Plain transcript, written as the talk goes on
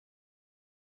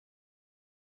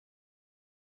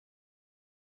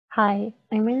Hi,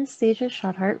 I'm Anastasia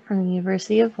Schaadhardt from the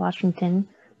University of Washington,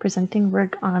 presenting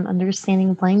work on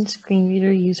understanding blind screen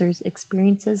reader users'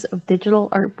 experiences of digital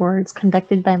artboards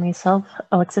conducted by myself,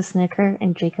 Alexis Hiniker,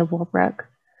 and Jacob Wobbrock.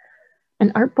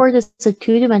 An artboard is a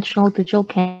two-dimensional digital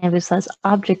canvas that's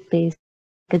object-based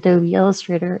like Adobe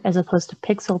Illustrator as opposed to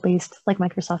pixel-based like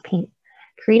Microsoft Paint.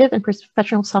 Creative and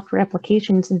professional software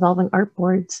applications involving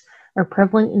artboards are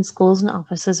prevalent in schools and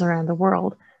offices around the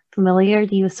world.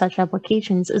 Familiarity with such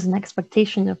applications is an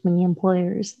expectation of many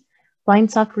employers. Blind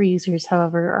software users,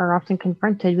 however, are often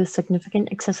confronted with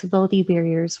significant accessibility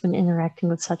barriers when interacting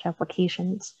with such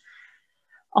applications.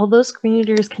 Although screen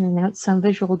readers can announce some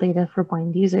visual data for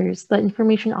blind users, the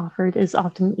information offered is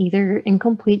often either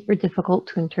incomplete or difficult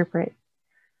to interpret.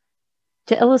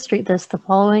 To illustrate this, the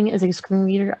following is a screen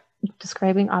reader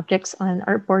describing objects on an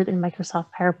artboard in Microsoft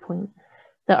PowerPoint.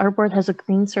 The artboard has a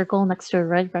green circle next to a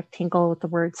red rectangle with the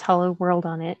words Hello World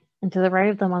on it, and to the right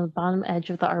of them on the bottom edge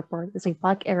of the artboard is a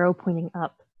black arrow pointing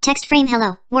up. Text frame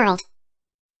Hello World.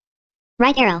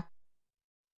 Right arrow.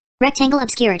 Rectangle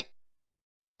obscured.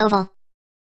 Oval.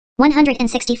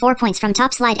 164 points from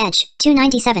top slide edge,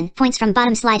 297 points from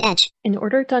bottom slide edge. In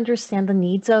order to understand the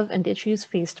needs of and issues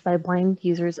faced by blind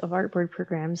users of artboard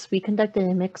programs, we conducted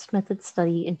a mixed method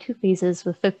study in 2 phases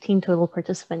with 15 total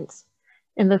participants.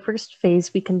 In the first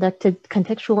phase, we conducted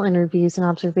contextual interviews and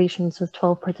observations with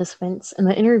 12 participants. In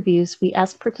the interviews, we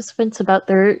asked participants about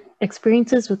their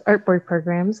experiences with artboard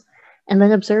programs, and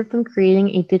then observed them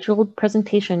creating a digital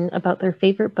presentation about their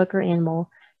favorite book or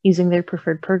animal using their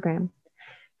preferred program.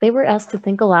 They were asked to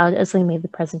think aloud as they made the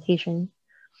presentation.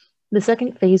 The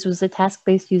second phase was a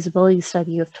task-based usability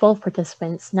study of 12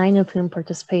 participants, 9 of whom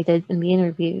participated in the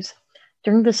interviews.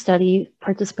 During the study,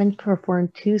 participants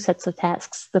performed 2 sets of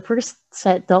tasks. The first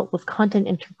set dealt with content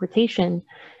interpretation,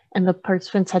 and the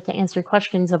participants had to answer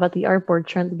questions about the artboard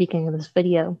shown at the beginning of this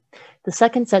video. The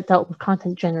second set dealt with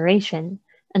content generation,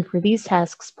 and for these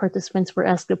tasks, participants were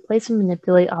asked to place and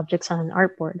manipulate objects on an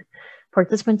artboard.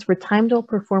 Participants were timed while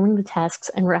performing the tasks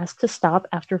and were asked to stop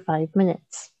after 5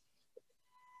 minutes.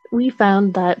 We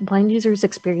found that blind users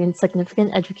experience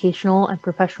significant educational and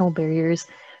professional barriers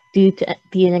due to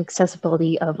the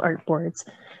inaccessibility of artboards.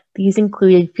 These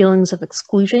included feelings of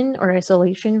exclusion or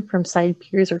isolation from sighted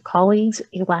peers or colleagues,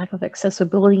 a lack of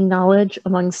accessibility knowledge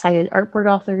among sighted artboard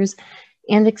authors,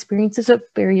 and experiences of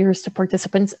barriers to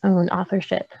participants' own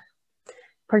authorship.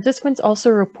 Participants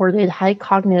also reported high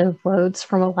cognitive loads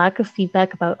from a lack of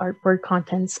feedback about artboard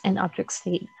contents and object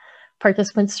state.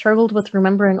 Participants struggled with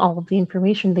remembering all of the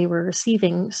information they were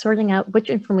receiving, sorting out which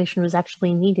information was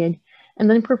actually needed, and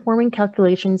then performing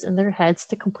calculations in their heads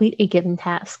to complete a given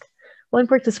task. One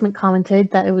participant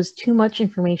commented that it was too much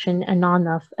information and not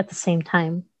enough at the same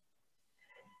time.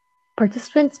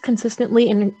 Participants consistently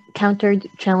encountered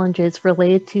challenges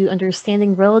related to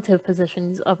understanding relative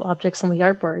positions of objects on the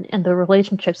artboard and the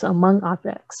relationships among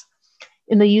objects.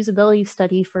 In the usability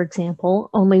study, for example,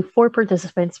 only 4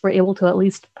 participants were able to at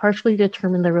least partially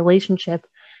determine the relationship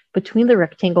between the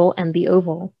rectangle and the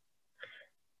oval.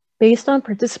 Based on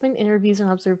participant interviews and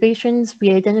observations, we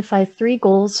identified 3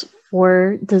 goals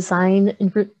for design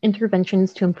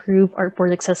interventions to improve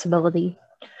artboard accessibility.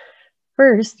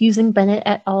 First, using Bennett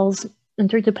et al.'s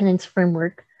interdependence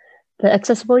framework, the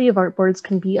accessibility of artboards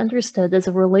can be understood as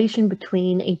a relation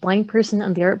between a blind person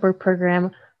on the artboard program,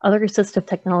 other assistive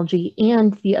technology,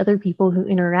 and the other people who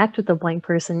interact with the blind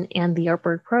person and the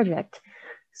artboard project.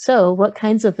 So, what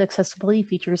kinds of accessibility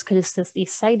features could assist a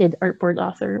sighted artboard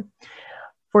author?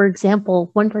 For example,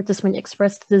 one participant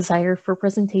expressed a desire for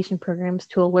presentation programs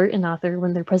to alert an author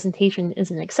when their presentation is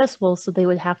inaccessible, so they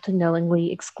would have to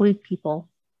knowingly exclude people.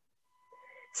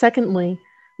 Secondly,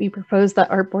 we proposed that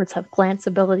artboards have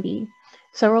glanceability.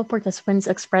 Several participants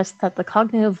expressed that the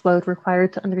cognitive load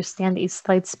required to understand a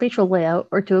slide's spatial layout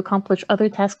or to accomplish other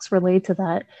tasks related to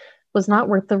that was not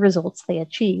worth the results they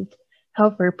achieved.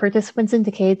 However, participants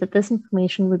indicated that this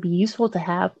information would be useful to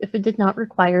have if it did not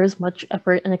require as much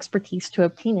effort and expertise to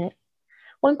obtain it.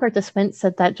 One participant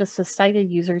said that just as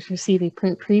sighted users receive a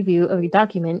print preview of a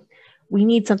document, we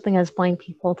need something as blind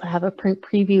people to have a print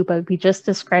preview but be just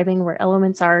describing where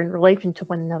elements are in relation to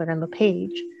one another on the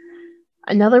page.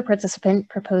 Another participant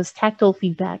proposed tactile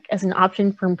feedback as an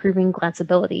option for improving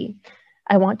glanceability.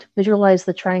 I want to visualize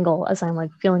the triangle as I'm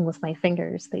like feeling with my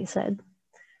fingers, they said.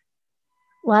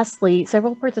 Lastly,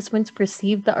 several participants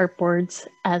perceived the artboards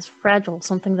as fragile,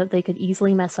 something that they could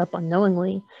easily mess up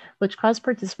unknowingly, which caused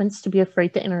participants to be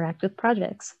afraid to interact with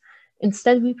projects.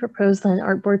 Instead, we proposed that an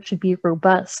artboard should be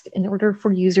robust in order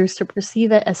for users to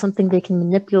perceive it as something they can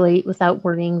manipulate without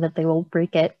worrying that they will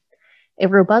break it. A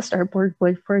robust artboard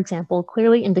would, for example,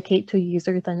 clearly indicate to a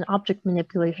user that an object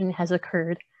manipulation has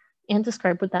occurred and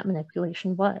describe what that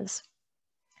manipulation was.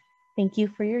 Thank you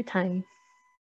for your time.